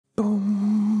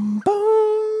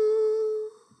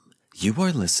You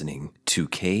are listening to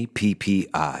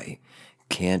KPPI,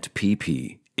 Can't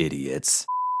PP, Idiots.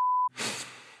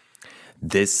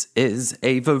 This is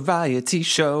a variety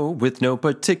show with no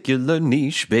particular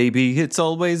niche, baby. It's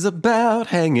always about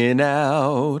hanging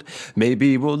out.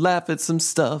 Maybe we'll laugh at some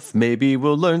stuff, maybe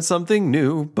we'll learn something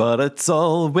new, but it's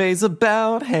always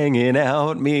about hanging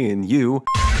out, me and you.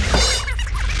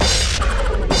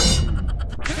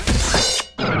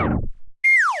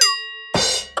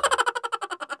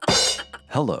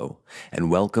 Hello, and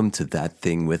welcome to That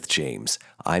Thing with James.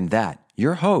 I'm that.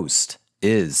 Your host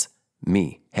is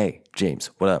me. Hey,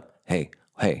 James, what up? Hey.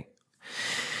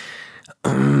 Today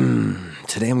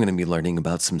I'm going to be learning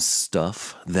about some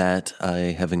stuff that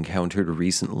I have encountered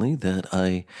recently that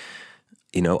I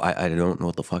don't know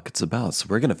what the fuck it's about. So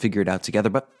we're going to figure it out together.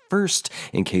 But first,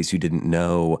 in case you didn't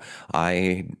know,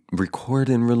 I record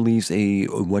and release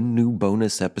one new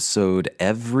bonus episode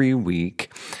every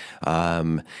week.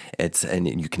 And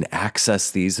you can access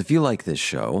these if you like this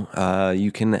show.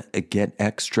 You can get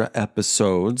extra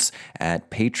episodes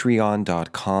at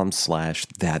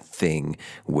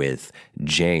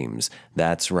patreon.com/thatthingwithjames.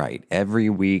 That's right. Every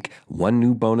week, one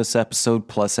new bonus episode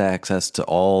plus access to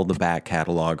all the back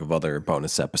catalog of other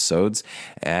bonus episodes.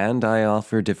 And I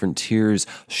offer different tiers,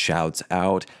 shouts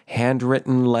out,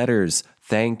 handwritten letters.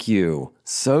 Thank you.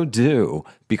 So do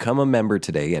become a member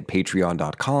today at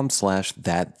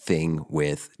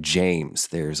patreon.com/thatthingwithjames.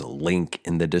 There's a link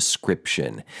in the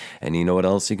description. And you know what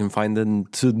else you can find in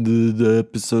the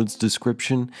episode's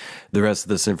description? The rest of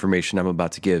this information I'm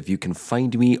about to give. You can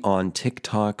find me on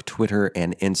TikTok, Twitter,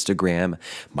 and Instagram.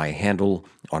 My handle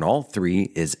on all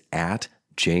three is at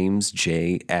James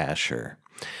J. Asher.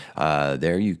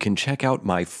 There you can check out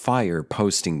my fire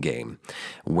posting game.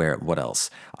 What else?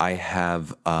 I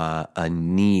have a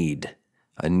need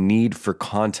for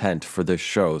content for this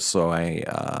show, so I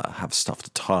have stuff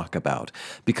to talk about.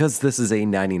 Because this is a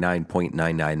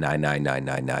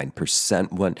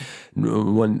 99.9999999%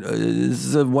 this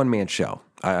is a one-man show.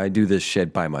 I do this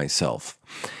shit by myself.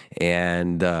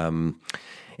 And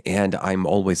I'm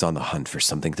always on the hunt for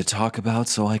something to talk about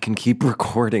so I can keep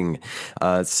recording.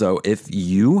 So if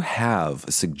you have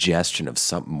a suggestion of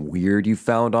something weird you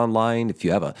found online, if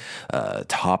you have a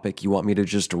topic you want me to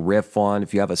just riff on,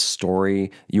 if you have a story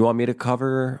you want me to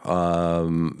cover,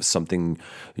 something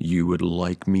you would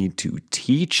like me to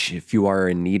teach, if you are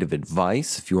in need of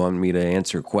advice, if you want me to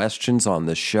answer questions on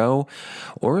the show,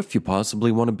 or if you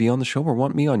possibly want to be on the show or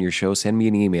want me on your show, send me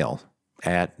an email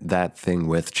at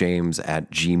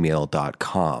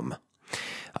thatthingwithjames@gmail.com.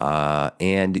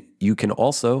 And you can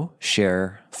also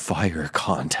share fire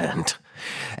content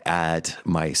at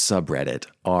my subreddit,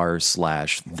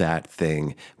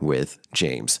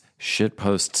 r/thatthingwithjames. Shit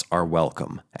posts are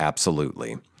welcome,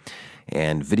 absolutely.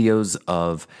 And videos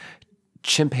of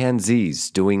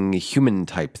chimpanzees doing human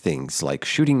type things like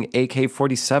shooting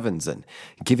AK-47s and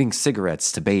giving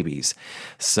cigarettes to babies.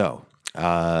 So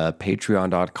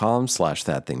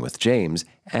patreon.com/thatthingwithjames,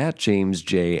 at James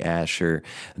J. Asher,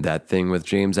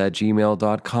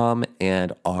 thatthingwithjames@gmail.com,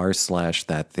 and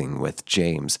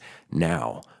r/thatthingwithjames.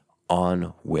 Now,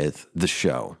 on with the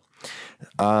show.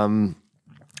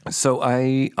 So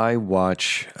I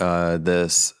watch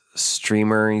this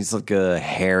streamer. He's like a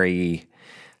hairy,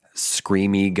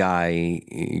 screamy guy.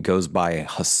 He goes by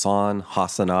Hassan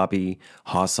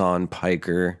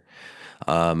Piker.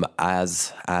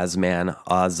 Azman,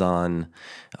 Azan,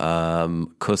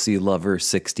 Kussy Lover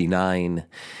 69.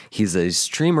 He's a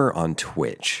streamer on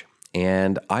Twitch,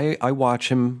 and I watch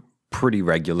him pretty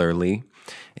regularly.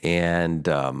 And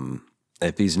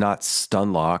if he's not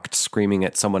stun locked, screaming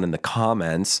at someone in the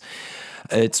comments,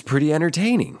 it's pretty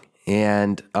entertaining.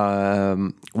 And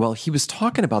he was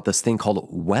talking about this thing called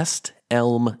West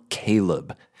Elm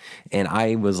Caleb, and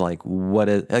I was like, "What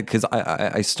is?" Because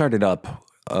I started up.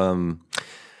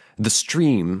 The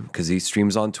stream, because he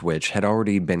streams on Twitch, had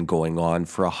already been going on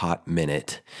for a hot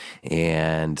minute.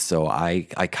 And so I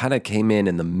kind of came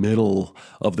in the middle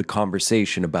of the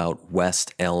conversation about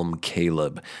West Elm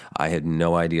Caleb. I had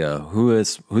no idea who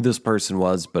this person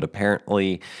was, but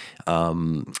apparently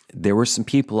there were some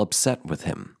people upset with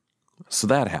him. So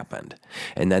that happened.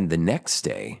 And then the next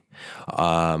day,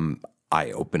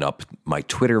 I open up my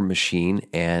Twitter machine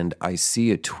and I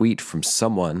see a tweet from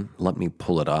someone. Let me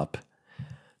pull it up.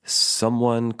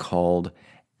 Someone called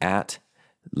at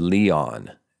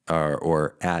Leon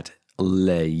or at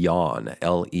Leon,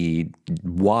 Leyawn.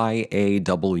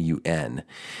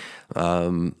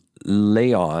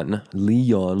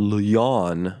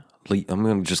 Leon, I'm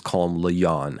going to just call him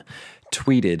Leon,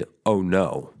 tweeted, "Oh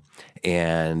no,"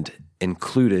 and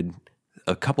included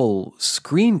a couple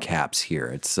screen caps here.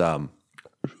 It's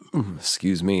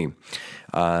Excuse me.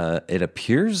 It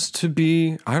appears to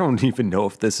be, I don't even know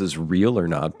if this is real or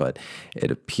not, but it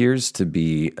appears to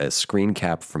be a screen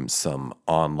cap from some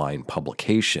online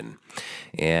publication.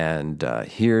 And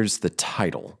here's the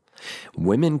title.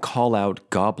 Women call out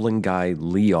Goblin Guy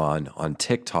Leon on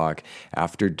TikTok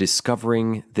after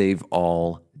discovering they've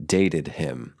all dated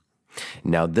him.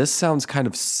 Now, this sounds kind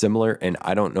of similar, and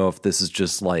I don't know if this is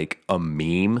just like a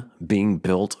meme being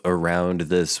built around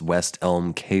this West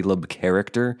Elm Caleb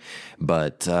character,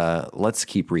 but let's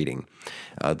keep reading.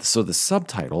 So the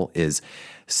subtitle is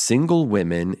Single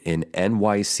Women in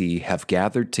NYC have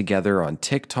gathered together on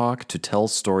TikTok to tell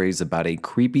stories about a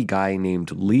creepy guy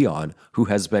named Leon who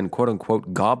has been quote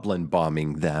unquote goblin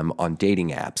bombing them on dating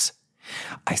apps.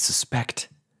 I suspect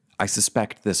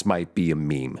this might be a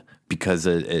meme because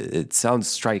it sounds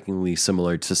strikingly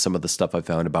similar to some of the stuff I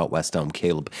found about West Elm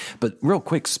Caleb. But real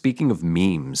quick, speaking of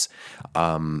memes,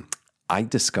 I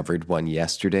discovered one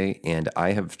yesterday and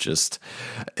I have just,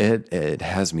 it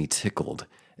has me tickled.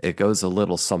 It goes a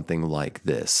little something like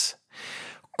this.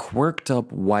 Quirked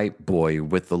up white boy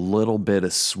with a little bit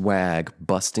of swag,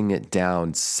 busting it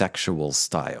down sexual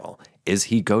style. Is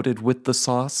he goated with the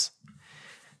sauce?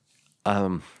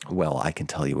 Well, I can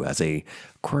tell you as a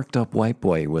quirked up white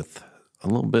boy with a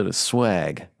little bit of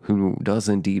swag who does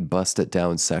indeed bust it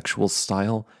down sexual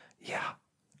style. Yeah,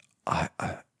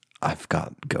 I've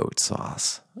got goat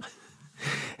sauce.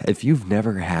 If you've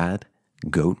never had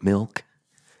goat milk,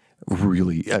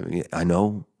 really, I mean, I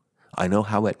know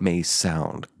how it may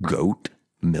sound. Goat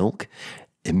milk,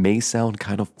 it may sound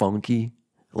kind of funky,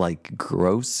 like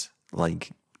gross,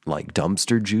 like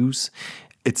dumpster juice.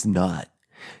 It's not.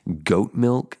 Goat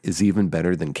milk is even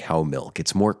better than cow milk.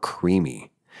 It's more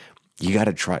creamy. You got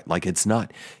to try. Like, it's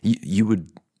not, you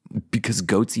would, because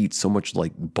goats eat so much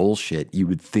like bullshit, you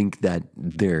would think that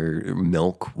their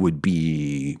milk would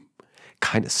be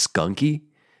kind of skunky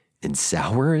and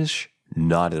sourish.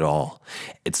 Not at all.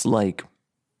 It's like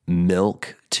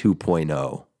milk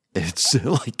 2.0. It's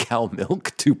like cow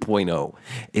milk 2.0.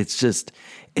 It's just,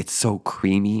 it's so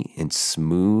creamy and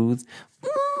smooth.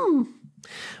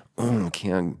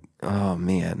 Oh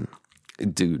man,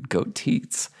 dude, goat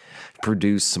teats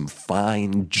produce some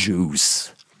fine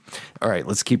juice. All right,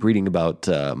 let's keep reading about,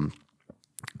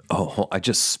 I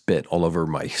just spit all over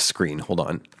my screen. Hold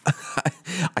on.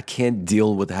 I can't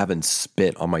deal with having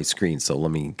spit on my screen, so let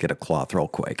me get a cloth real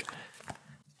quick.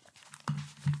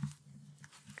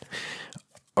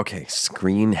 Okay,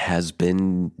 screen has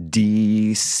been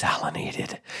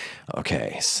desalinated.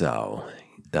 Okay, so,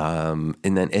 and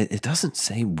then it doesn't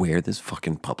say where this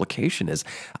fucking publication is.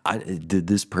 Did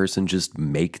this person just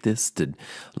make this? Did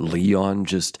Leon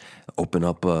just open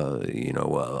up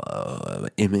a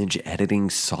image editing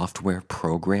software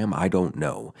program? I don't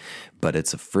know, but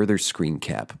it's a further screen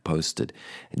cap posted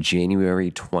January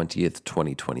 20th,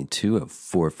 2022 at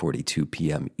 4:42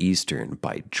 p.m. Eastern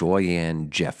by Joyanne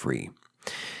Jeffrey.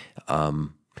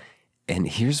 And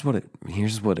here's what it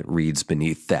reads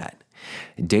beneath that.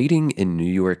 Dating in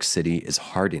New York City is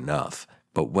hard enough,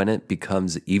 but when it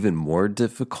becomes even more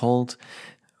difficult,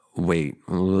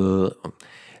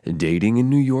 dating in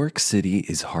New York City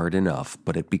is hard enough,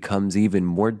 but it becomes even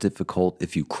more difficult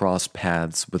if you cross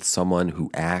paths with someone who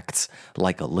acts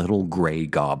like a little gray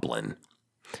goblin.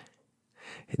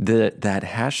 That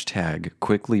hashtag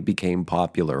quickly became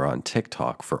popular on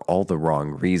TikTok for all the wrong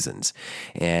reasons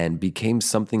and became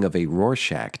something of a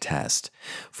Rorschach test.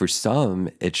 For some,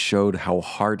 it showed how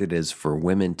hard it is for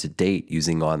women to date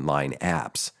using online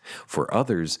apps. For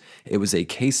others, it was a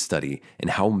case study in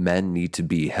how men need to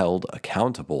be held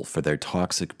accountable for their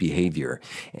toxic behavior.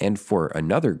 And for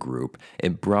another group,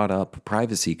 it brought up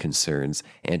privacy concerns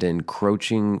and the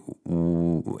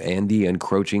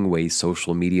encroaching way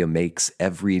social media makes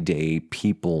everyday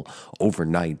people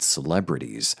overnight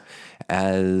celebrities.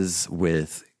 As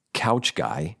with Couch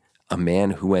Guy, a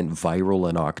man who went viral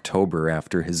in October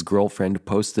after his girlfriend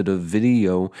posted a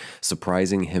video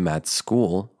surprising him at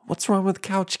school. What's wrong with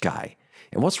Couch Guy?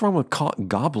 And what's wrong with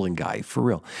Goblin Guy, for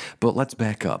real? But let's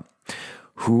back up.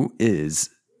 Who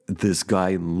is this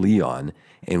guy Leon,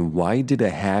 and why did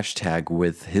a hashtag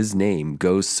with his name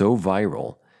go so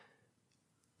viral?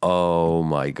 Oh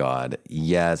my God.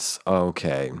 Yes.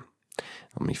 Okay.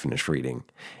 Let me finish reading.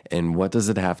 And what does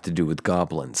it have to do with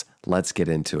goblins? Let's get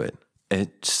into it.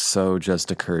 It so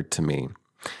just occurred to me.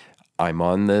 I'm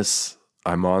on this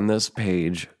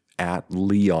page at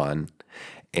Leon,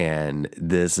 and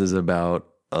this is about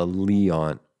a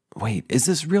Leon. Wait, is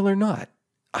this real or not?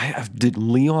 Did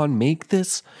Leon make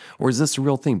this, or is this a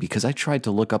real thing? Because I tried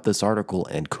to look up this article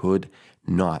and could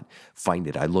not find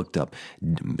it. I looked up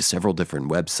several different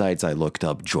websites. I looked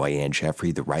up Joyanne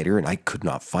Jeffrey, the writer, and I could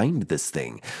not find this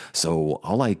thing. So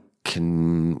all I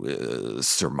can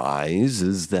surmise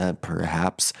is that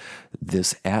perhaps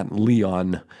this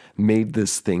 @Leon made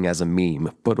this thing as a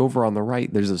meme. But over on the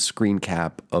right, there's a screen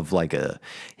cap of like a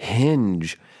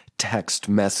Hinge text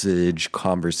message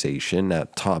conversation.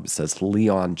 At top, it says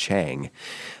Leon Chang.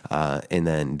 And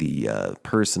then the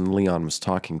person Leon was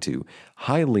talking to,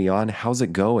 "Hi, Leon, how's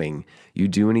it going? You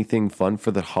do anything fun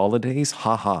for the holidays?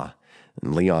 Haha."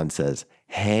 And Leon says,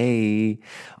 "Hey,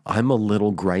 I'm a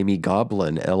little grimy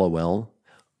goblin, LOL.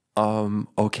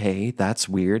 Okay, that's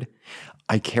weird.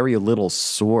 I carry a little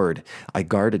sword. I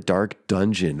guard a dark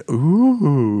dungeon.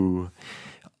 Ooh.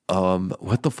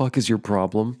 What the fuck is your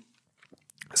problem?"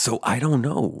 So I don't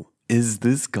know. Is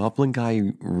this goblin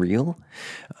guy real?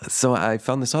 So I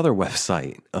found this other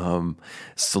website,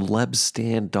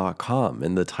 celebstand.com,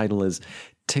 and the title is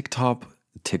TikTok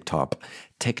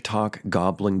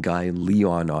Goblin Guy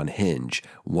Leon on Hinge.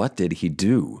 What did he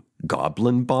do?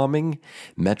 Goblin bombing?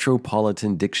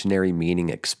 Metropolitan Dictionary meaning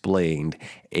explained.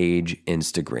 Age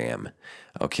Instagram.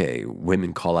 Okay,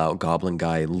 women call out Goblin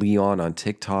Guy Leon on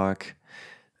TikTok.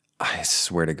 I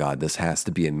swear to God, this has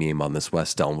to be a meme on this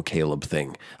West Elm Caleb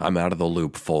thing. I'm out of the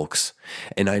loop, folks.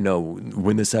 And I know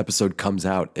when this episode comes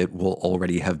out, it will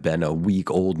already have been a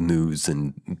week old news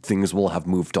and things will have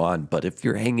moved on. But if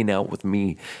you're hanging out with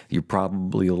me, you're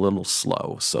probably a little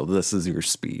slow. So this is your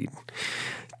speed.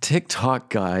 TikTok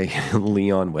guy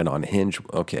Leon went on Hinge.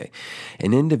 Okay.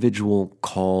 An individual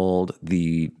called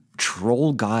the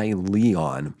Troll Guy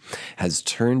Leon has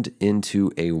turned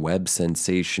into a web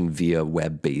sensation via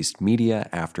web-based media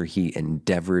after he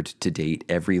endeavored to date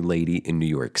every lady in New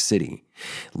York City.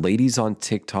 Ladies on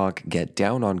TikTok get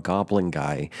down on Goblin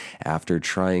Guy after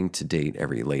trying to date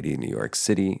every lady in New York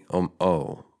City.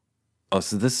 So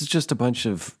this is just a bunch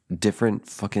of different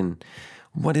fucking...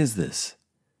 What is this?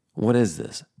 What is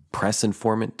this?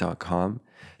 Pressinformant.com?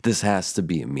 This has to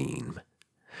be a meme.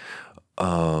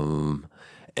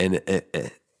 An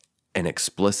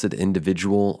explicit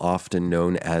individual, often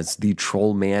known as the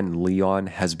Troll Man Leon,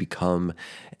 has become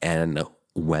an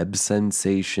web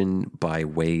sensation by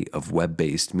way of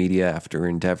web-based media after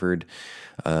endeavored.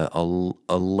 A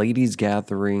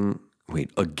gathering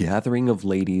of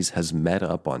ladies has met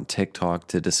up on TikTok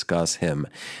to discuss him,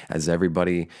 as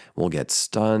everybody will get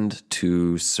stunned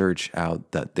to search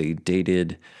out that they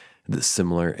dated the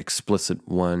similar explicit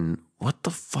one. What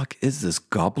the fuck is this?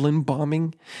 Goblin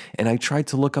bombing? And I tried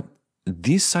to look up,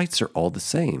 these sites are all the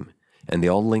same. And they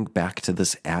all link back to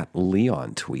this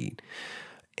 @Leon tweet.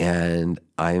 And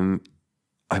I'm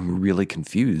really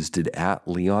confused. Did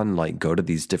 @Leon like go to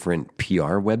these different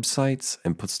PR websites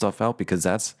and put stuff out? Because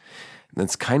that's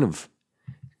kind of,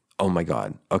 oh my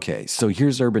God. Okay, so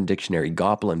here's Urban Dictionary,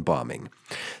 goblin bombing.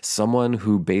 Someone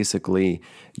who basically,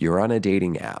 you're on a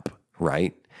dating app,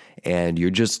 right? And you're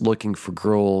just looking for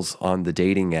girls on the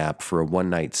dating app for a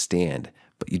one-night stand,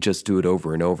 but you just do it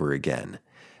over and over again.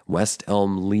 West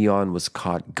Elm Leon was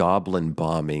caught goblin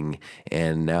bombing,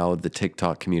 and now the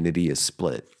TikTok community is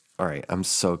split. All right, I'm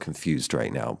so confused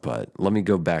right now, but let me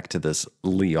go back to this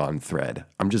Leon thread.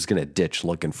 I'm just going to ditch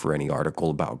looking for any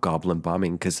article about goblin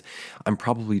bombing because I'm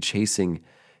probably chasing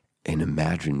an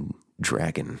imagined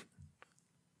dragon.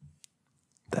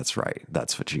 That's right.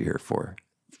 That's what you're here for.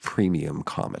 Premium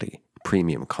comedy,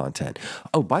 premium content.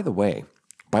 Oh, by the way,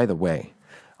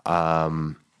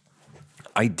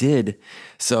 I did.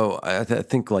 So I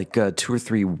think like 2 or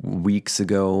 3 weeks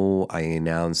ago, I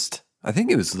announced, I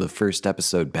think it was the first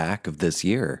episode back of this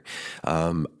year.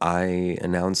 I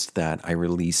announced that I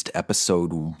released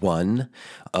episode 1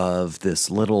 of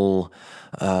this little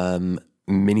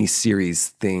mini-series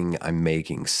thing I'm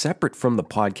making separate from the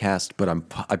podcast, but I'm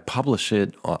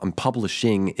publishing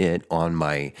it on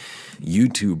my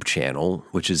YouTube channel,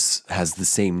 which has the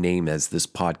same name as this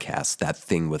podcast, That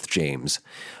Thing with James.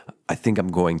 I think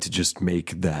I'm going to just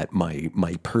make that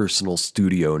my personal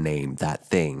studio name, That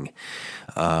Thing.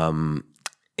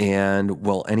 And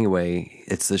well, anyway,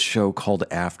 it's this show called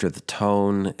After the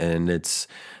Tone, and it's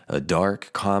a dark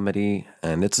comedy,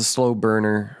 and it's a slow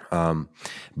burner.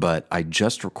 But I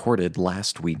just recorded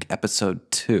last week episode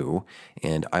 2,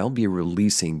 and I'll be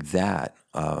releasing that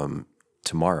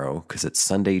tomorrow because it's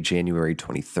Sunday, January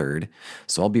 23rd.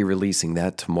 So I'll be releasing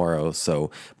that tomorrow.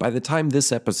 So by the time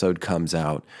this episode comes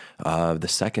out, the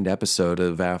second episode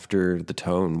of After the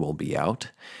Tone will be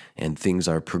out, and things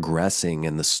are progressing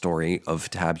in the story of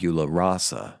Tabula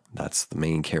Rasa. That's the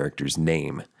main character's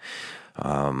name.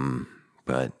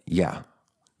 But yeah,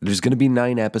 there's going to be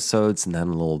 9 episodes and then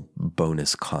a little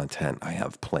bonus content I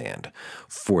have planned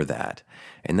for that.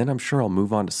 And then I'm sure I'll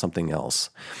move on to something else.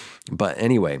 But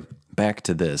anyway, back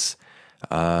to this.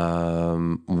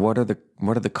 What are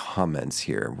the comments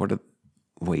here?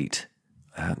 Wait,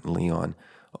 Leon.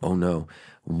 Oh no.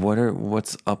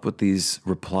 What's up with these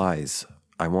replies?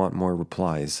 I want more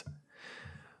replies.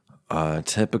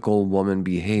 Typical woman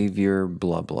behavior,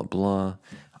 blah, blah, blah.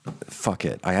 Fuck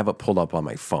it. I have it pulled up on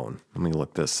my phone. Let me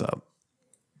look this up.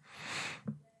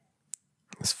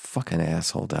 This fucking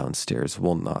asshole downstairs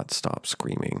will not stop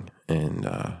screaming. And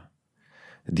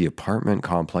the apartment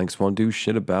complex won't do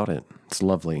shit about it. It's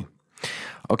lovely.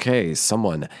 Okay,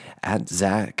 someone at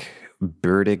Zach,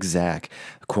 Burdick Zach,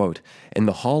 quote, "In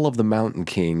the Hall of the Mountain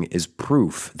King is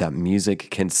proof that music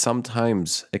can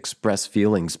sometimes express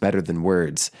feelings better than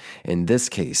words. In this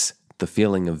case, the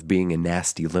feeling of being a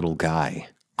nasty little guy."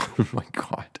 Oh my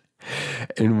God.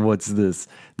 And what's this?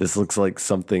 This looks like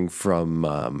something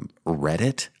from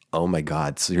Reddit. Oh my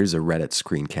God. So here's a Reddit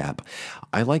screen cap.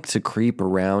 "I like to creep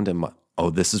around in my..." Oh,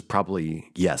 this is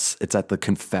probably, yes, it's at the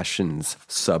Confessions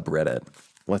subreddit.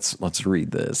 Let's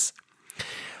read this.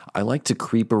 "I like to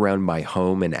creep around my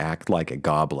home and act like a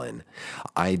goblin.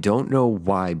 I don't know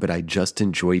why, but I just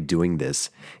enjoy doing this.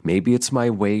 Maybe it's my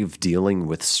way of dealing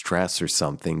with stress or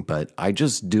something, but I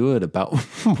just do it about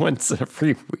once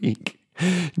every week.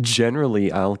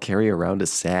 Generally, I'll carry around a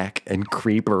sack and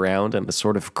creep around in a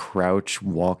sort of crouch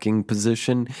walking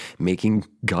position, making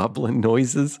goblin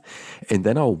noises. And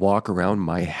then I'll walk around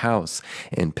my house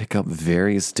and pick up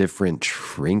various different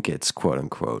trinkets, quote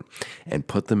unquote, and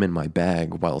put them in my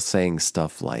bag while saying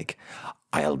stuff like,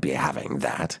 'I'll be having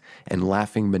that,' and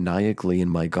laughing maniacally in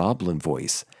my goblin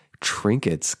voice.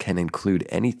 Trinkets can include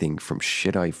anything from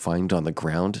shit I find on the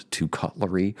ground to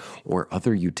cutlery or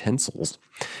other utensils.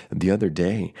 The other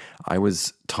day, I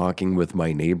was talking with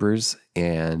my neighbors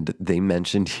and they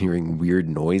mentioned hearing weird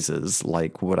noises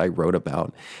like what I wrote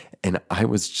about, and I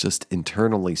was just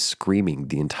internally screaming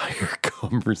the entire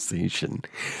conversation.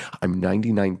 I'm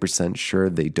 99% sure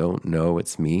they don't know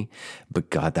it's me,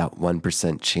 but God, that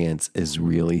 1% chance is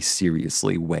really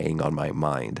seriously weighing on my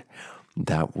mind."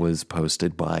 That was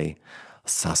posted by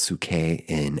Sasuke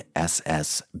in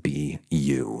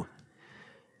SSBU.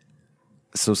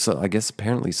 So I guess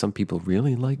apparently some people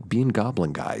really like being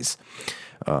goblin guys.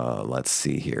 Let's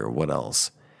see here. What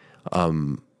else?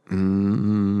 "I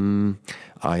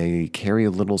carry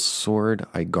a little sword.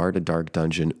 I guard a dark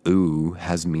dungeon. Ooh,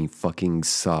 has me fucking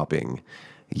sobbing."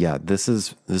 Yeah, this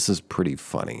is pretty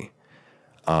funny.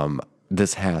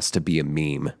 This has to be a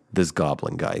meme, this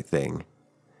goblin guy thing.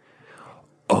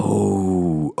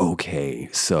 Oh, okay.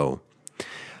 So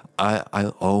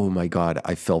oh my God,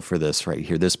 I fell for this right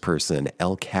here. This person,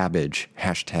 L Cabbage,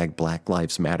 hashtag Black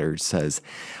Lives Matter, says,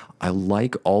 "I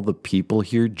like all the people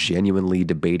here genuinely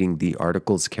debating the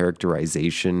article's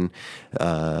characterization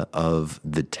of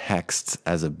the texts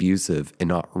as abusive and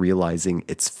not realizing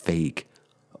it's fake."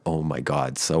 Oh my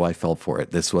God. So I fell for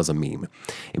it. This was a meme.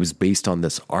 It was based on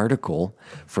this article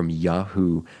from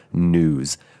Yahoo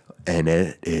News. And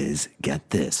it is,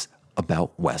 get this,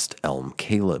 about West Elm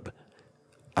Caleb.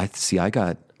 I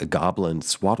got a goblin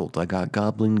swaddled. I got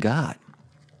goblin got.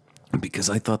 Because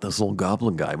I thought this little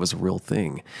goblin guy was a real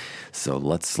thing. So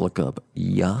let's look up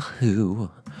Yahoo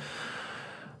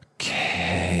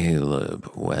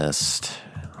Caleb. West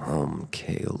Elm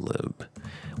Caleb.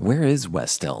 Where is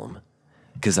West Elm?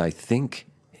 Because I think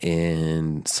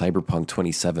in Cyberpunk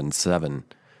 2077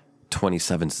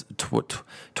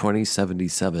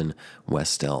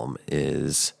 West Elm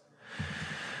is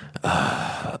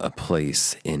a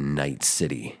place in Night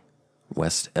City.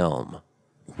 West Elm.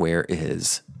 Where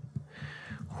is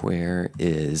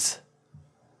West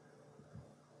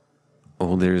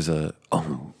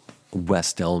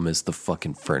Elm is the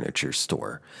fucking furniture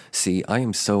store. See, I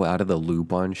am so out of the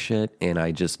loop on shit, and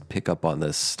I just pick up on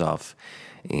this stuff,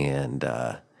 and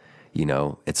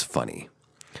it's funny.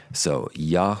 So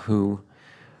Yahoo,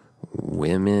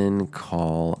 women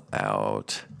call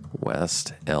out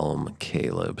West Elm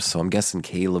Caleb. So I'm guessing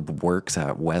Caleb works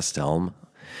at West Elm.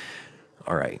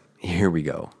 All right, here we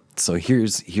go. So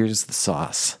here's the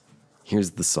sauce.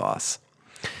 Here's the sauce.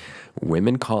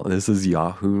 This is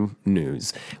Yahoo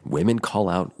News. Women call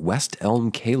out West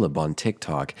Elm Caleb on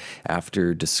TikTok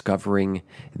after discovering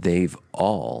they've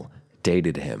all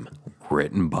dated him.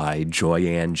 Written by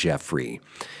Joyanne Jeffrey.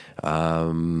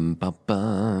 Okay.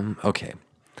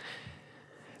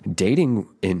 Dating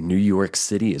in New York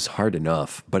City is hard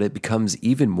enough, but it becomes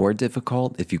even more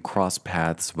difficult if you cross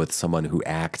paths with someone who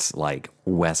acts like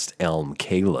West Elm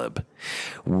Caleb.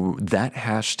 That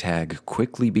hashtag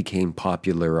quickly became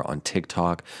popular on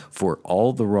TikTok for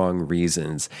all the wrong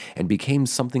reasons and became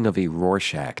something of a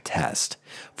Rorschach test.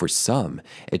 For some,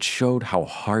 it showed how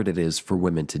hard it is for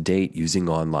women to date using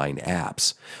online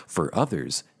apps. For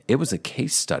others, it was a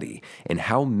case study in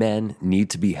how men need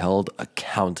to be held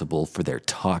accountable for their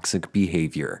toxic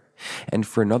behavior. And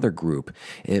for another group,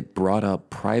 it brought up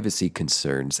privacy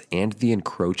concerns and the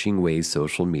encroaching ways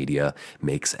social media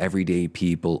makes everyday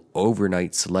people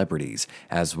overnight celebrities,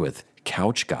 as with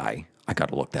Couch Guy. I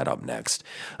gotta look that up next.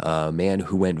 A man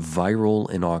who went viral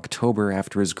in October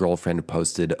after his girlfriend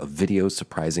posted a video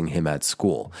surprising him at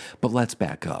school. But let's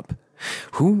back up.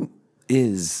 Who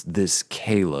is this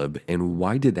Caleb, and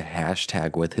why did the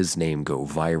hashtag with his name go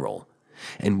viral?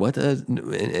 And what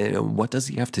does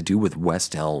he have to do with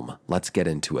West Elm? Let's get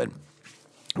into it.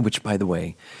 Which, by the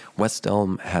way, West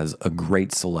Elm has a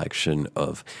great selection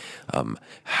of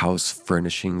house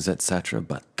furnishings, etc.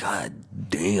 But god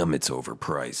damn, it's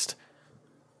overpriced.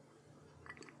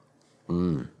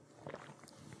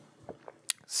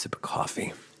 Sip of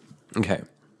coffee. Okay.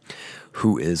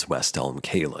 Who is West Elm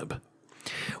Caleb?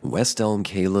 West Elm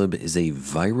Caleb is a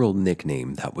viral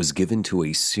nickname that was given to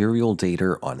a serial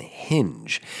dater on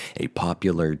Hinge, a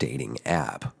popular dating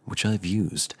app, which I've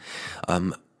used.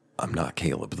 I'm not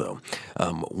Caleb, though.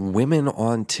 Women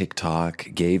on TikTok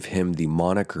gave him the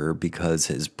moniker because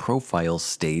his profile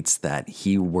states that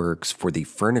he works for the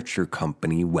furniture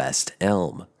company West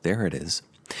Elm. There it is.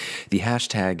 The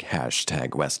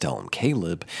hashtag West Elm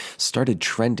Caleb started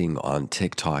trending on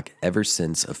TikTok ever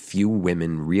since a few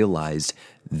women realized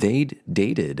they'd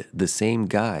dated the same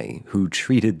guy who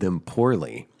treated them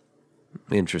poorly.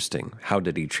 Interesting. How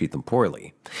did he treat them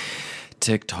poorly?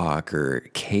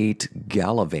 TikToker Kate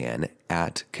Gallivan,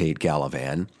 at Kate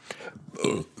Gallivan,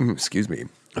 excuse me,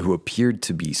 who appeared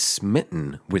to be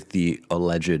smitten with the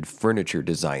alleged furniture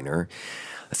designer,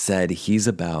 said he's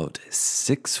about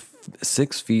 6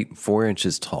 feet 4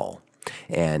 inches tall.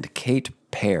 And Kate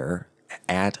Pear,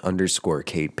 at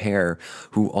 _Kate Pear,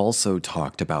 who also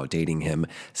talked about dating him,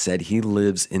 said he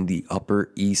lives in the Upper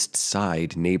East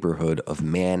Side neighborhood of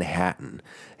Manhattan.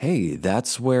 Hey,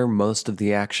 that's where most of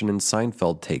the action in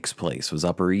Seinfeld takes place, was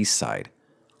Upper East Side.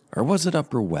 Or was it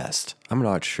Upper West? I'm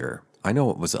not sure. I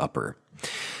know it was Upper.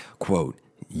 Quote,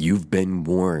 "You've been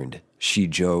warned," she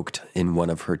joked in one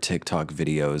of her TikTok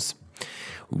videos.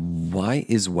 Why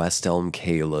is West Elm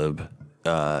Caleb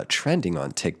trending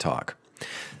on TikTok?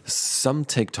 Some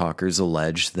TikTokers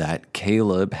allege that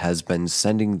Caleb has been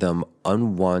sending them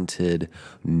unwanted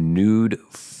nude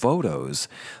photos,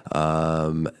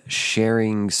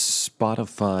 sharing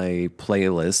Spotify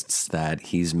playlists that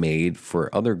he's made for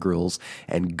other girls,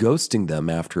 and ghosting them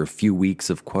after a few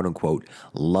weeks of quote-unquote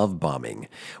love bombing,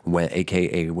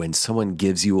 aka when someone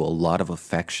gives you a lot of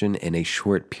affection in a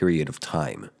short period of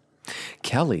time.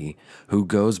 Kelly, who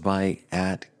goes by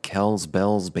at Kel's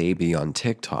Bells Baby on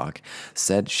TikTok,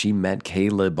 said she met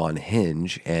Caleb on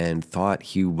Hinge and thought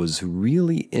he was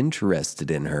really interested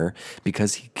in her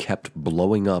because he kept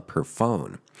blowing up her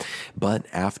phone. But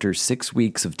after 6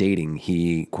 weeks of dating,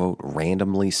 he, quote,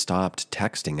 randomly stopped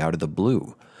texting out of the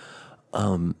blue.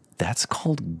 That's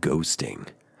called ghosting.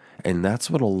 And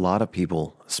that's what a lot of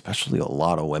people, especially a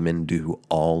lot of women, do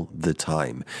all the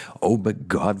time. Oh, but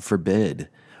God forbid,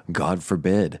 you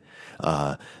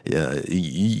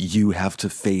have to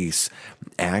face,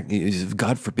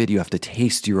 God forbid you have to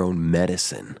taste your own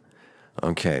medicine.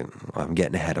 Okay, I'm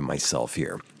getting ahead of myself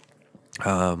here.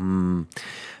 Blowing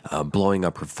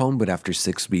up her phone, but after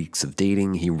 6 weeks of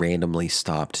dating, he randomly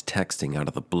stopped texting out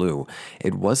of the blue.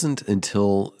 It wasn't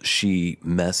until she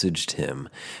messaged him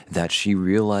that she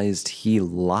realized he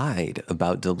lied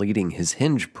about deleting his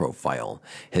Hinge profile.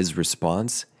 His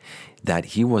response? That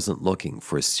he wasn't looking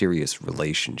for a serious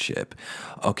relationship.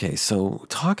 Okay, so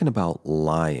talking about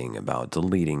lying about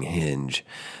deleting Hinge,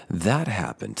 that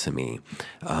happened to me.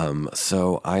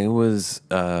 So I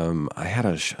had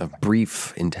a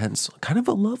brief, intense, kind of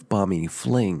a love bombing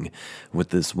fling with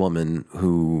this woman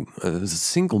who was a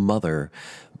single mother,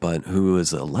 but who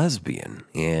is a lesbian,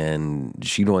 and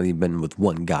she'd only been with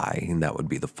one guy, and that would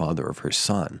be the father of her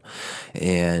son.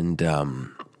 And,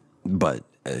 but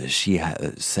she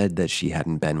said that she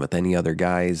hadn't been with any other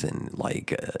guys in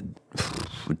like a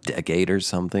decade or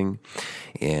something,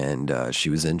 and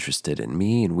she was interested in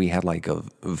me, and we had like a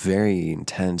very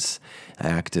intense,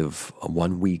 active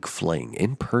 1 week fling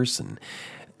in person,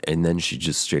 and then she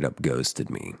just straight up ghosted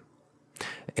me.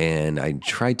 And I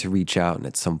tried to reach out, and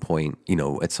at some point,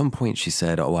 she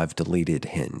said, "Oh, I've deleted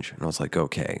Hinge." And I was like,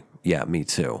 "Okay, yeah, me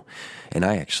too." And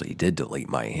I actually did delete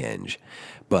my Hinge.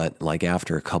 But like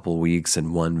after a couple weeks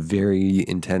and one very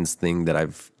intense thing that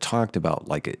I've talked about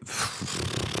like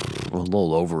a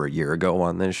little over a year ago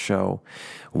on this show,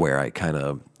 where I kind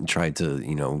of tried to,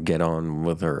 get on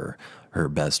with her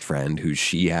best friend, who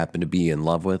she happened to be in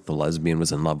love with. The lesbian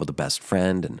was in love with the best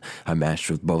friend, and I matched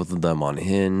with both of them on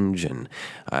Hinge, and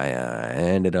I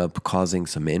ended up causing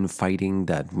some infighting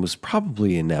that was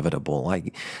probably inevitable.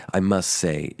 I must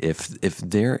say, if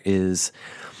there is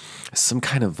some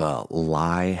kind of a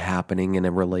lie happening in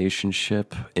a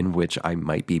relationship in which I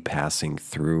might be passing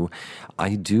through,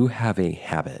 I do have a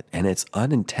habit, and it's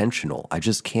unintentional. I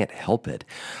just can't help it.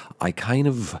 I kind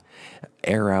of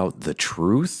air out the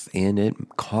truth, and it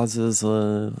causes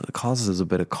a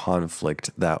bit of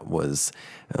conflict that was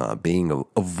being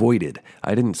avoided.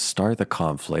 I didn't start the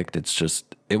conflict.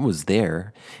 It was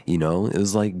there. It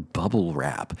was like bubble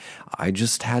wrap. I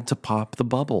just had to pop the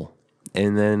bubble,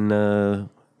 and then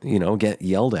get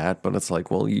yelled at, but it's like,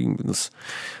 well, it's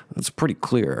pretty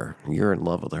clear you're in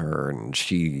love with her and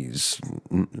she's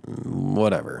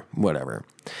whatever.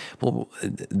 Well,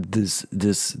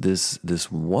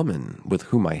 this woman with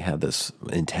whom I had this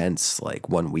intense, like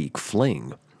 1 week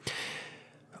fling,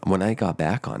 when I got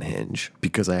back on Hinge,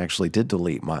 because I actually did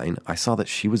delete mine, I saw that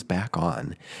she was back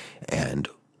on and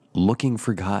looking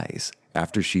for guys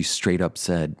after she straight up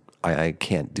said, I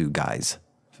can't do guys.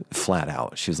 Flat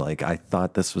out. She's like, "I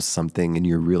thought this was something and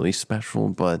you're really special,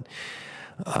 but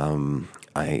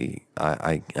I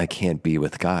can't be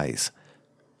with guys."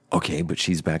 Okay, but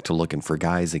she's back to looking for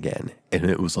guys again, and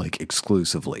it was like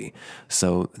exclusively.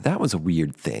 So that was a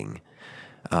weird thing.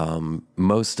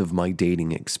 Most of my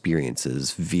dating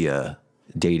experiences via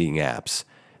dating apps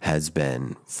has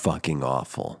been fucking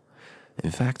awful. In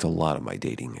fact, a lot of my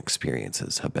dating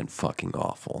experiences have been fucking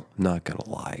awful. Not gonna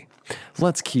lie.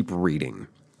 Let's keep reading.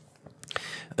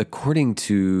 According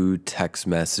to text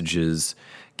messages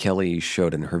Kelly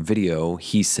showed in her video,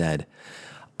 he said,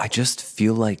 "I just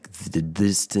feel like the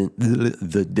distance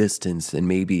and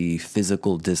maybe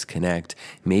physical disconnect,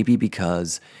 maybe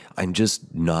because I'm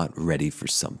just not ready for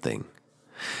something."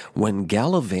 When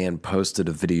Gallivan posted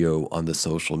a video on the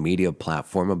social media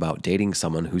platform about dating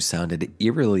someone who sounded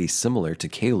eerily similar to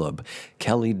Caleb,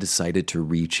 Kelly decided to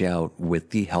reach out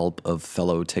with the help of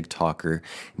fellow TikToker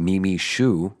Mimi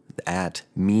Shu at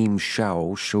Meme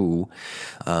Shao Shu.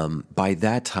 By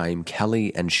that time,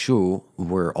 Kelly and Shu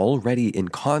were already in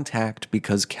contact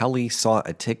because Kelly saw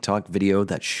a TikTok video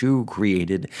that Shu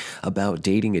created about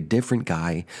dating a different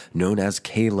guy known as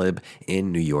Caleb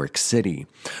in New York City.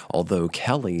 Although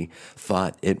Kelly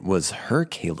thought it was her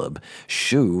Caleb,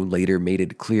 Shu later made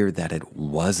it clear that it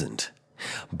wasn't.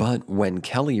 But when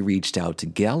Kelly reached out to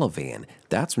Gallivan,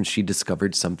 that's when she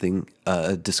discovered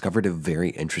a very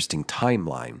interesting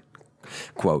timeline.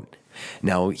 Quote,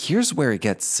 "Now, here's where it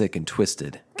gets sick and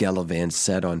twisted," Gallivan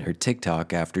said on her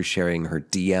TikTok after sharing her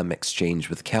DM exchange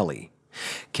with Kelly.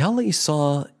 "Kelly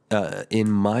saw in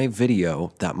my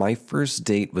video that my first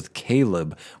date with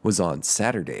Caleb was on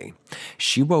Saturday.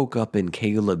 She woke up in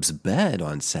Caleb's bed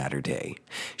on Saturday.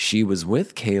 She was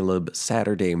with Caleb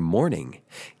Saturday morning.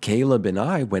 Caleb and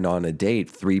I went on a date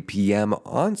 3 p.m.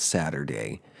 on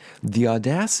Saturday. The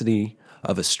audacity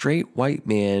of a straight white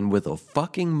man with a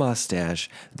fucking mustache,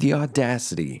 the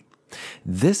audacity.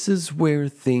 This is where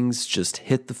things just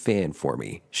hit the fan for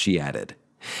me," she added.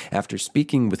 After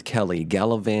speaking with Kelly,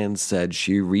 Gallivan said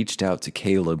she reached out to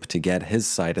Caleb to get his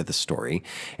side of the story,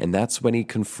 and that's when he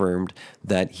confirmed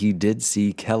that he did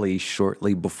see Kelly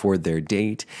shortly before their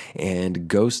date and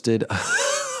ghosted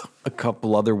a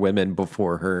couple other women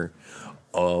before her.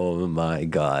 Oh my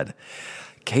God.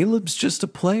 Caleb's just a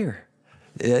player.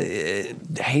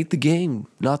 Hate the game,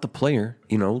 not the player.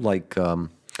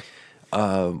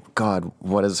 God,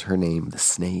 what is her name? The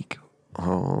snake.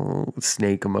 Oh,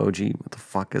 snake emoji. What the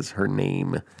fuck is her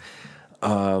name?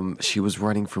 She was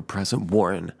running for President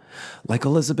Warren. Like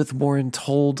Elizabeth Warren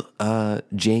told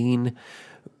Jane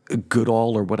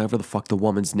Goodall, or whatever the fuck the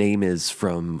woman's name is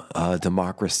from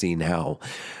Democracy Now!,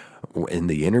 in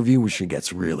the interview where she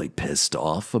gets really pissed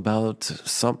off about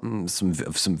some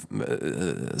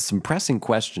pressing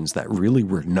questions that really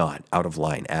were not out of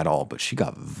line at all, but she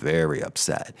got very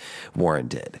upset. Warren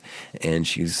did. And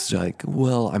she's like,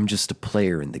 "Well, I'm just a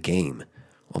player in the game."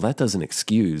 Well, that doesn't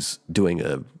excuse doing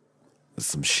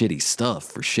some shitty stuff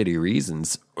for shitty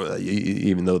reasons,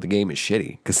 even though the game is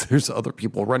shitty, because there's other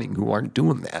people running who aren't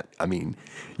doing that. I mean,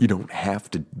 you don't have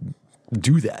to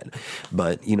do that.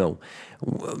 But,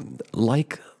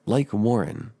 like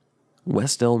Warren,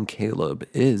 West Elm Caleb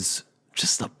is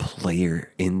just a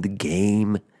player in the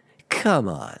game. Come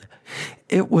on.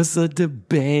 It was a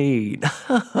debate.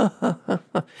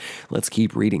 Let's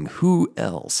keep reading. Who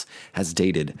else has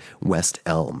dated West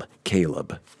Elm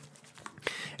Caleb?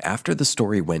 After the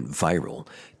story went viral,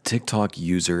 TikTok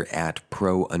user at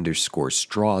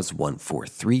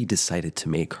pro_straws143 decided to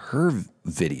make her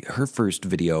first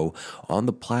video on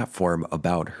the platform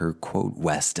about her, quote,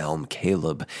 West Elm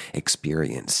Caleb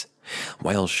experience.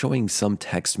 While showing some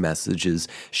text messages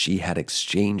she had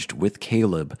exchanged with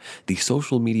Caleb, the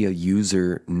social media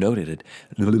user noted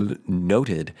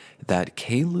that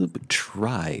Caleb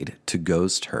tried to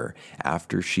ghost her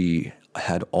after she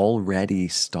had already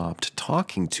stopped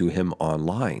talking to him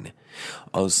online.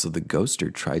 Oh, so the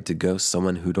ghoster tried to ghost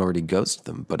someone who'd already ghosted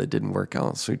them, but it didn't work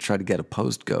out, so he tried to get a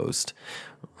post-ghost.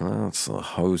 Well, it's a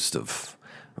host of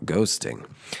ghosting.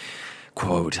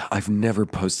 Quote, I've never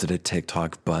posted a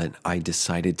TikTok, but I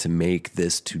decided to make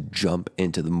this to jump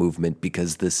into the movement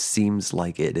because this seems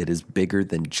like it is bigger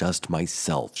than just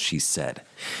myself, she said.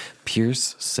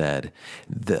 Pierce said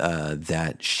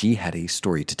that she had a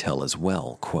story to tell as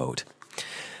well. Quote,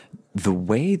 the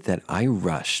way that I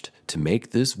rushed to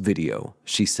make this video,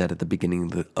 she said at the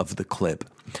beginning of the clip,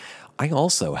 I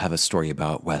also have a story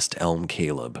about West Elm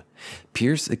Caleb.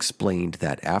 Pierce explained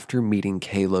that after meeting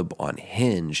Caleb on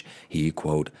Hinge, he,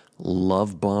 quote,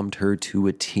 love-bombed her to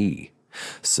a T.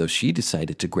 So she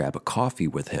decided to grab a coffee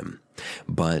with him.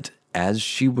 But as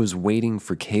she was waiting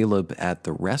for Caleb at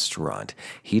the restaurant,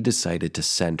 he decided to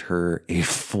send her a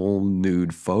full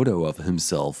nude photo of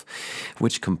himself,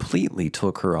 which completely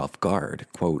took her off guard.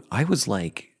 Quote, I was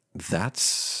like,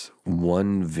 that's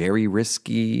one very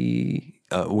risky...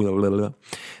 I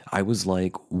was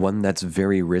like, one that's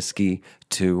very risky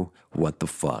to what the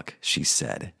fuck, she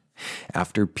said.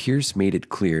 After Pierce made it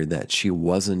clear that she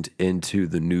wasn't into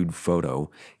the nude photo,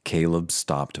 Caleb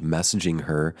stopped messaging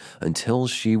her until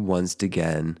she once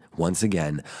again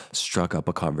struck up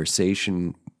a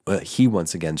conversation. He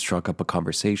once again struck up a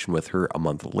conversation with her a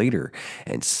month later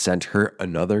and sent her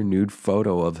another nude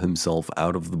photo of himself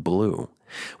out of the blue.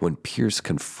 When Pierce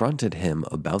confronted him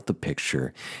about the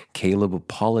picture, Caleb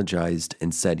apologized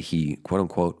and said he,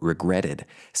 quote-unquote, regretted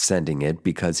sending it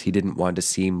because he didn't want to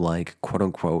seem like,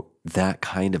 quote-unquote, that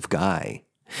kind of guy.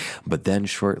 But then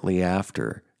shortly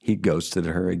after, he ghosted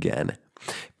her again.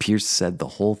 Pierce said the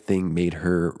whole thing made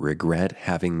her regret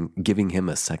giving him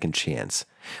a second chance.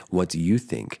 What do you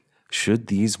think? Should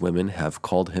these women have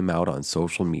called him out on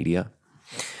social media?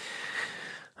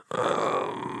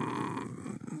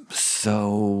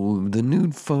 So the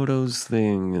nude photos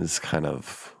thing is kind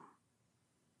of,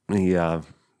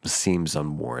 seems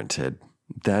unwarranted.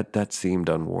 That seemed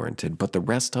unwarranted. But the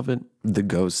rest of it, the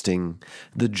ghosting,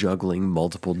 the juggling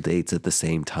multiple dates at the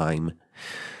same time,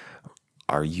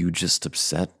 are you just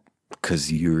upset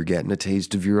because you're getting a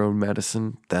taste of your own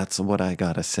medicine? That's what I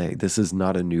gotta say. This is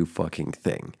not a new fucking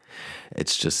thing.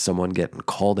 It's just someone getting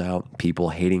called out, people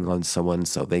hating on someone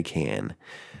so they can.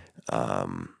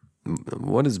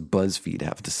 What does BuzzFeed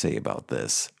have to say about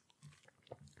this?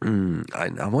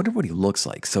 I wonder what he looks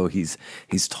like. So he's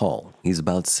tall. He's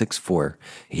about 6'4".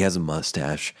 He has a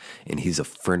mustache, and he's a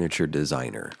furniture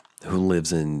designer who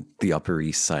lives in the Upper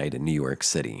East Side in New York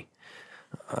City.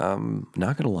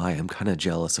 Not gonna lie, I'm kind of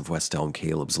jealous of West Elm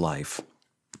Caleb's life.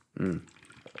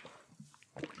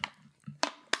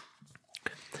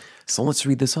 So let's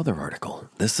read this other article.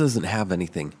 This doesn't have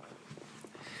anything.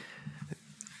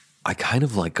 I kind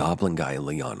of like Goblin Guy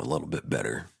Leon a little bit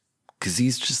better, because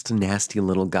he's just a nasty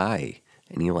little guy,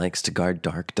 and he likes to guard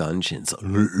dark dungeons.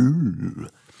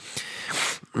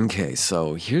 Okay,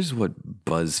 so here's what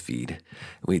BuzzFeed...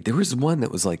 Wait, there was one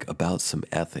that was like about some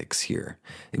ethics here.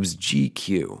 It was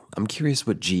GQ. I'm curious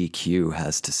what GQ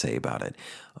has to say about it.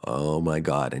 Oh my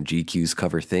god, and GQ's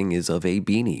cover thing is of a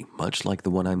beanie, much like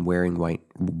the one I'm wearing right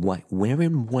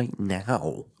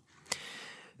now.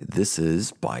 This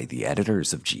is by the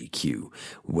editors of GQ.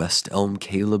 West Elm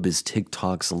Caleb is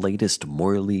TikTok's latest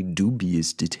morally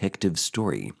dubious detective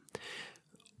story.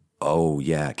 Oh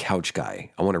yeah, Couch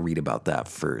Guy. I want to read about that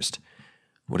first.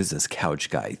 What is this Couch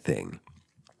Guy thing?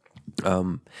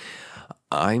 I'm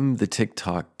the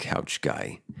TikTok Couch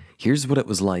Guy. Here's what it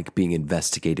was like being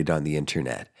investigated on the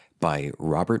internet by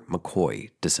Robert McCoy,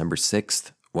 December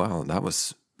 6th. Wow, that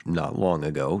was not long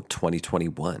ago,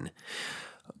 2021.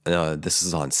 This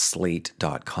is on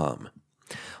slate.com.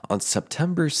 On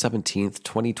September 17th,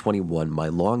 2021, my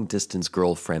long-distance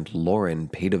girlfriend Lauren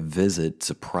paid a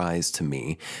surprise to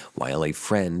me while a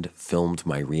friend filmed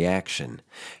my reaction.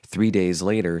 3 days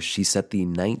later, she set the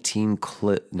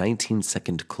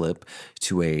 19-second clip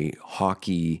to a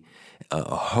hockey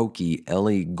a hokey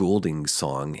Ellie Goulding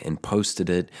song and posted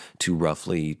it to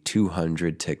roughly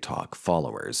 200 TikTok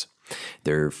followers.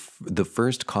 The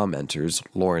first commenters,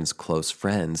 Lauren's close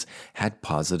friends, had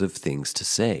positive things to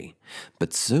say.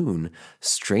 But soon,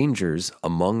 strangers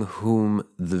among whom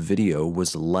the video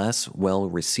was less well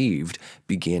received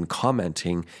began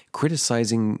commenting,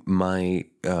 criticizing my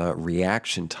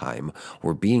reaction time,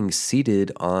 or being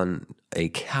seated on a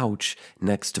couch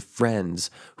next to friends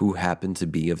who happened to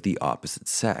be of the opposite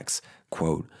sex.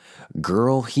 Quote,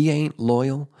 "Girl, he ain't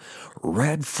loyal.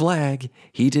 Red flag,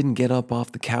 he didn't get up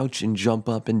off the couch and jump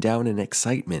up and down in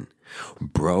excitement.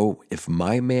 Bro, if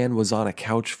my man was on a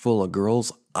couch full of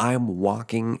girls, I'm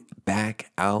walking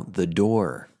back out the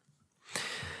door."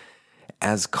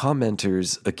 As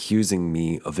commenters accusing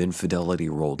me of infidelity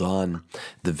rolled on,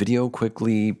 the video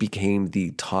quickly became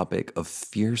the topic of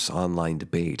fierce online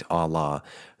debate a la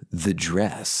the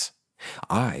dress.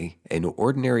 I, an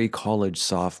ordinary college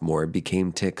sophomore,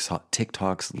 became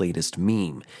TikTok's latest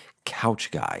meme,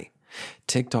 Couch Guy.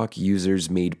 TikTok users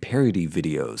made parody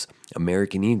videos.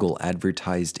 American Eagle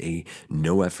advertised a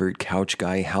no-effort Couch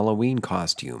Guy Halloween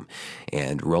costume,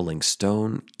 and Rolling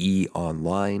Stone, E!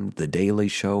 Online, The Daily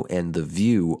Show, and The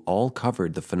View all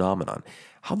covered the phenomenon.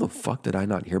 How the fuck did I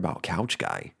not hear about Couch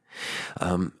Guy?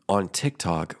 On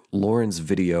TikTok, Lauren's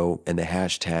video and the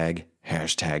hashtag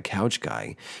Couch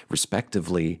Guy,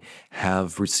 respectively,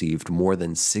 have received more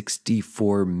than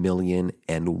 64 million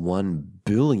and 1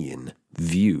 billion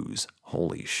views.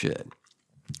 Holy shit.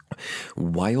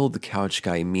 While the Couch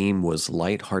Guy meme was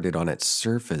lighthearted on its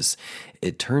surface,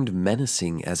 it turned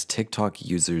menacing as TikTok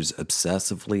users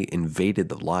obsessively invaded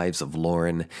the lives of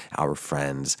Lauren, our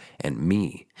friends, and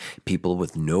me, people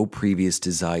with no previous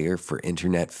desire for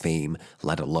internet fame,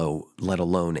 let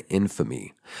alone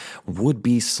infamy.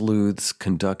 Would-be sleuths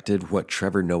conducted what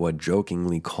Trevor Noah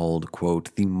jokingly called,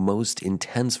 quote, "the most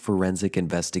intense forensic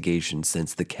investigation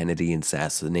since the Kennedy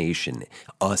assassination,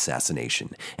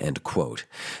 end quote.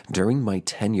 During my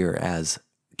tenure as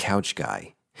Couch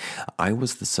Guy, I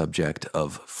was the subject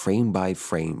of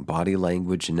frame-by-frame body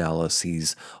language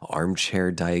analyses,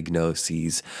 armchair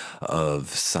diagnoses of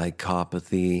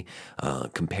psychopathy,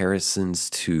 comparisons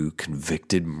to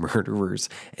convicted murderers,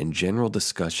 and general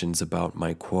discussions about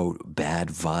my, quote, bad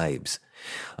vibes.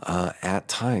 At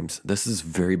times, this is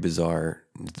very bizarre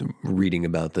reading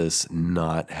about this,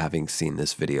 not having seen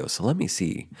this video. So let me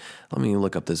see. Let me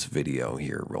look up this video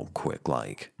here real quick,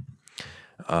 like.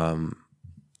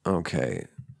 Okay.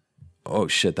 Oh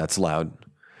shit, that's loud.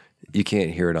 You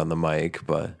can't hear it on the mic,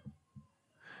 but...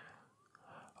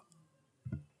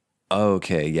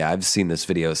 Okay, yeah, I've seen this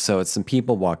video. So it's some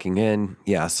people walking in,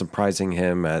 yeah, surprising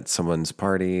him at someone's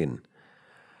party, and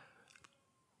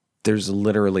there's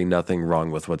literally nothing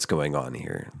wrong with what's going on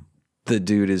here. The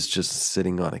dude is just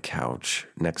sitting on a couch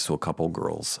next to a couple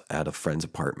girls at a friend's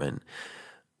apartment,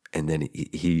 and then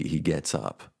he gets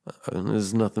up.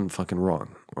 There's nothing fucking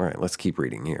wrong. All right, let's keep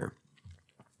reading here.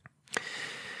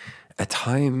 At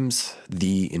times,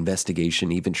 the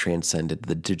investigation even transcended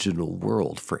the digital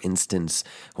world. For instance,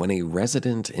 when a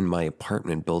resident in my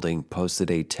apartment building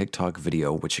posted a TikTok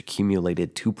video which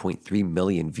accumulated 2.3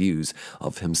 million views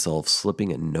of himself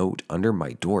slipping a note under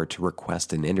my door to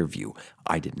request an interview,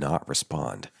 I did not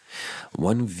respond.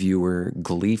 One viewer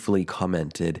gleefully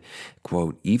commented,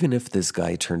 quote, "Even if this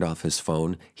guy turned off his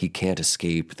phone, he can't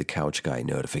escape the Couch Guy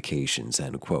notifications,"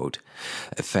 end quote.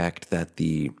 A fact that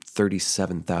the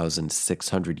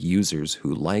 37,600 users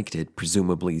who liked it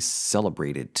presumably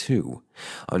celebrated too.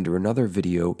 Under another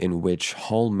video in which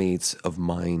hallmates of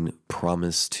mine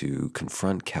promised to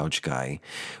confront Couch Guy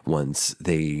once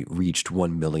they reached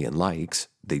 1 million likes,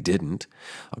 they didn't.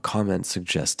 A comment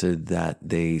suggested that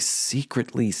they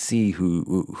secretly see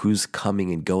who's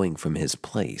coming and going from his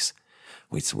place.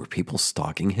 Wait, so were people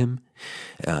stalking him?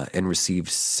 And received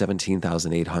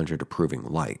 17,800 approving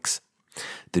likes.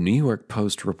 The New York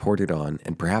Post reported on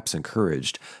and perhaps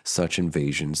encouraged such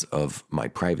invasions of my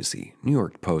privacy. New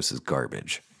York Post is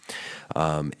garbage.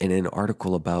 In an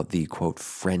article about the, quote,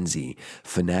 frenzy,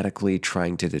 fanatically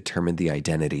trying to determine the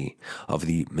identity of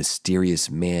the mysterious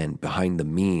man behind the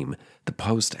meme, the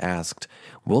Post asked,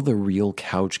 "Will the real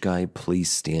Couch Guy please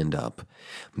stand up?"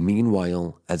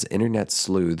 Meanwhile, as internet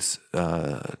sleuths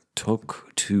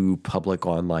took to public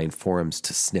online forums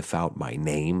to sniff out my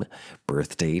name,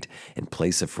 birth date, and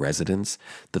place of residence,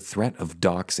 the threat of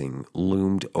doxing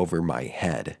loomed over my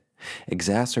head.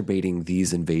 Exacerbating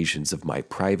these invasions of my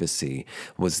privacy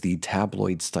was the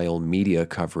tabloid-style media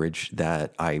coverage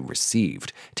that I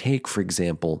received. Take, for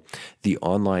example, the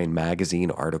online magazine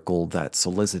article that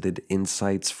solicited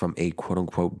insights from a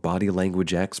quote-unquote body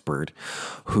language expert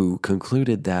who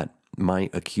concluded that my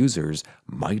accusers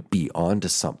might be onto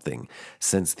something,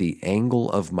 since the angle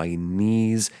of my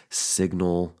knees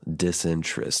signal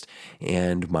disinterest,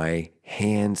 and my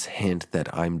hands hint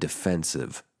that I'm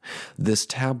defensive. This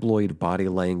tabloid body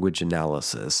language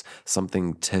analysis,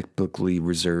 something typically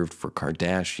reserved for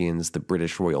Kardashians, the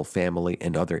British royal family,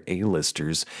 and other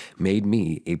A-listers, made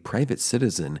me, a private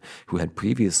citizen who had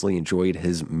previously enjoyed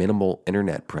his minimal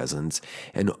internet presence,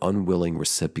 an unwilling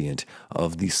recipient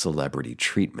of the celebrity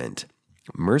treatment.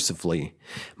 Mercifully,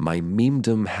 my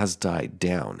memedom has died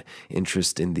down.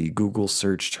 Interest in the Google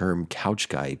search term couch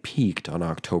guy peaked on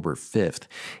October 5th,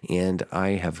 and I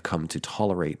have come to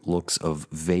tolerate looks of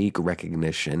vague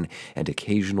recognition and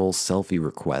occasional selfie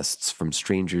requests from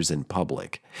strangers in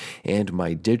public. And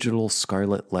my digital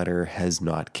scarlet letter has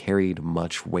not carried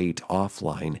much weight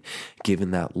offline, given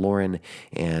that Lauren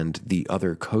and the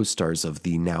other co-stars of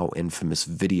the now infamous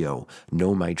video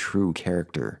know my true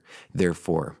character.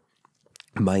 Therefore,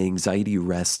 my anxiety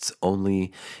rests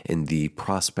only in the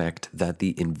prospect that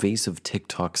the invasive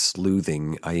TikTok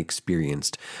sleuthing I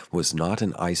experienced was not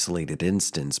an isolated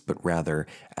instance, but rather,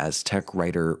 as tech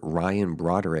writer Ryan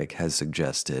Broderick has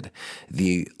suggested,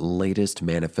 the latest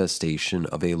manifestation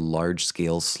of a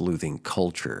large-scale sleuthing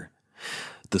culture.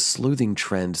 The sleuthing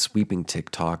trend sweeping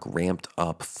TikTok ramped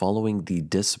up following the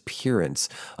disappearance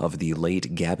of the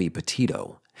late Gabby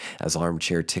Petito. As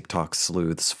armchair TikTok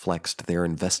sleuths flexed their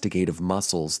investigative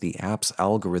muscles, the app's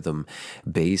algorithm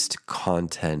boosted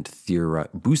content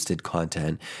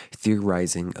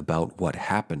theorizing about what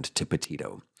happened to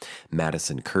Petito.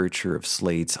 Madison Kircher of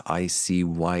Slate's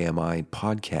ICYMI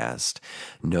podcast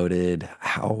noted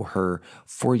how her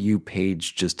For You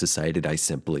page just decided I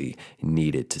simply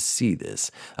needed to see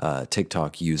this.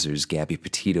 TikTok users Gabby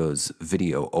Petito's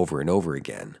video over and over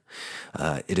again.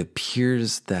 It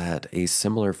appears that a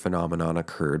similar phenomenon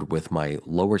occurred with my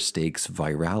lower stakes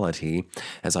virality,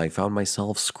 as I found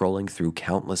myself scrolling through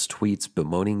countless tweets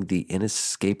bemoaning the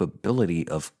inescapability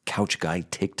of couch guy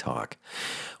TikTok.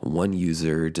 One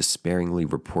user despairingly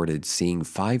reported seeing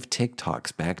 5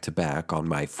 TikToks back to back on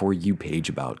my For You page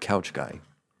about couch guy.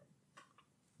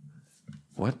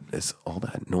 What is all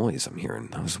that noise I'm hearing?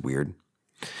 That was weird.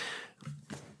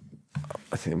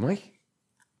 I think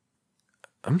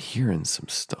I'm hearing some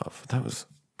stuff. That was,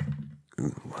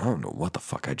 I don't know what the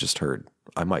fuck I just heard.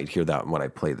 I might hear that when I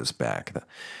play this back.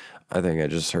 I think I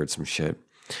just heard some shit.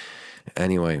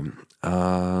 Anyway,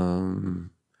 5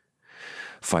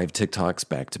 TikToks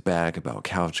back to back about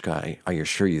couch guy. I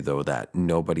assure you, though, that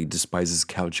nobody despises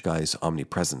couch guy's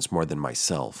omnipresence more than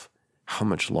myself. How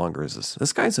much longer is this?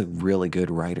 This guy's a really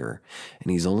good writer,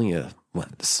 and he's only a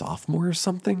sophomore or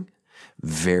something?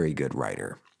 Very good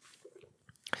writer.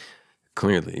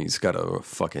 Clearly, he's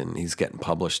getting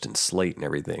published in Slate and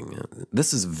everything.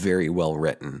 This is very well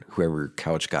written, whoever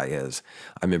couch guy is.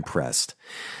 I'm impressed.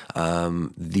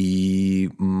 The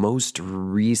most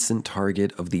recent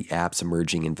target of the app's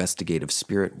emerging investigative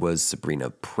spirit was Sabrina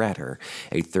Prater,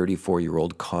 a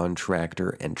 34-year-old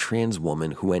contractor and trans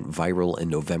woman who went viral in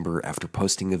November after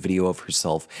posting a video of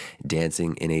herself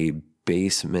dancing in a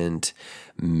basement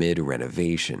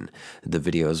mid-renovation. The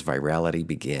video's virality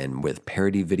began with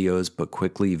parody videos, but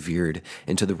quickly veered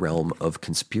into the realm of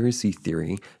conspiracy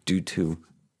theory due to...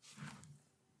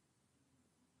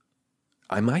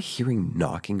 Am I hearing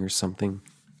knocking or something?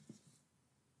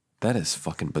 That is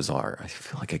fucking bizarre. I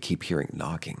feel like I keep hearing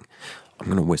knocking. I'm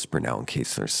going to whisper now in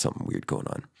case there's something weird going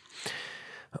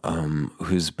on.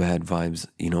 Who's bad vibes?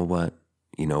 You know what?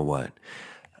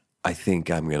 I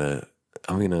think I'm gonna,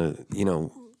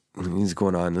 he's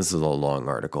going on. This is a long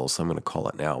article, so I'm going to call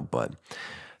it now. But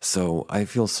so I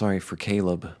feel sorry for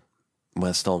Caleb,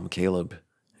 West Elm Caleb,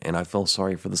 and I feel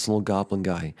sorry for this little goblin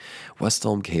guy. West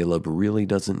Elm Caleb really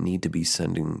doesn't need to be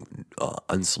sending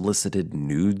unsolicited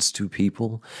nudes to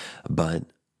people, but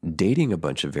dating a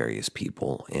bunch of various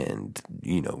people and,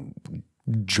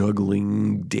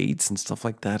 juggling dates and stuff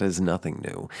like that is nothing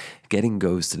new. Getting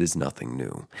ghosted is nothing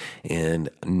new. And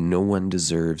no one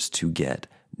deserves to get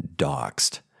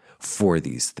doxxed for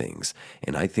these things.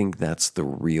 And I think that's the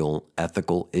real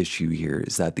ethical issue here,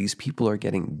 is that these people are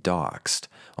getting doxxed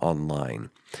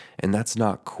online. And that's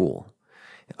not cool.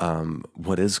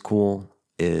 What is cool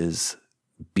is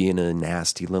being a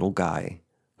nasty little guy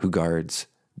who guards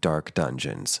dark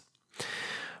dungeons.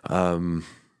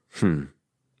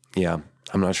 Yeah,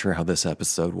 I'm not sure how this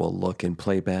episode will look in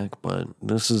playback, but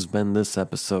this has been this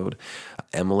episode.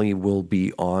 Emily will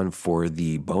be on for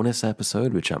the bonus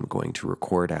episode, which I'm going to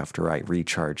record after I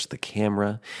recharge the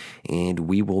camera, and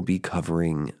we will be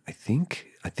covering, I think,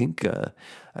 I think I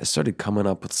started coming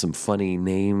up with some funny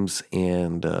names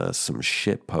and some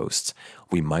shit posts.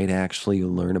 We might actually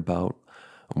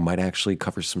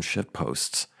cover some shit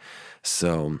posts.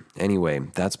 So anyway,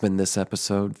 that's been this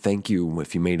episode. Thank you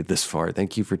if you made it this far.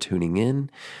 Thank you for tuning in.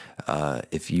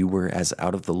 If you were as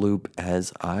out of the loop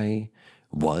as I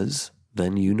was,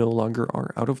 then you no longer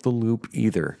are out of the loop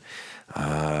either.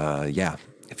 Yeah.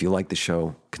 If you like the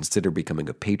show, consider becoming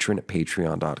a patron at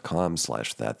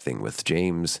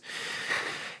patreon.com/ThatThingWithJames.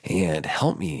 And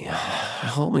help me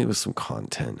with some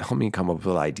content. Help me come up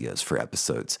with ideas for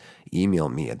episodes. Email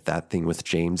me at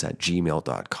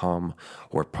thatthingwithjames@gmail.com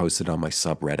or post it on my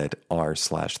subreddit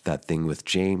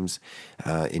r/thatthingwithjames.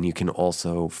 And you can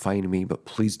also find me, but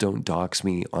please don't dox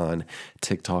me, on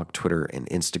TikTok, Twitter, and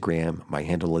Instagram. My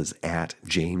handle is at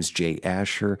James J.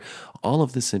 Asher. All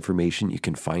of this information you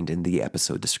can find in the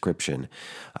episode description.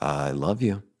 I love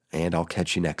you, and I'll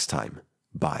catch you next time.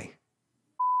 Bye.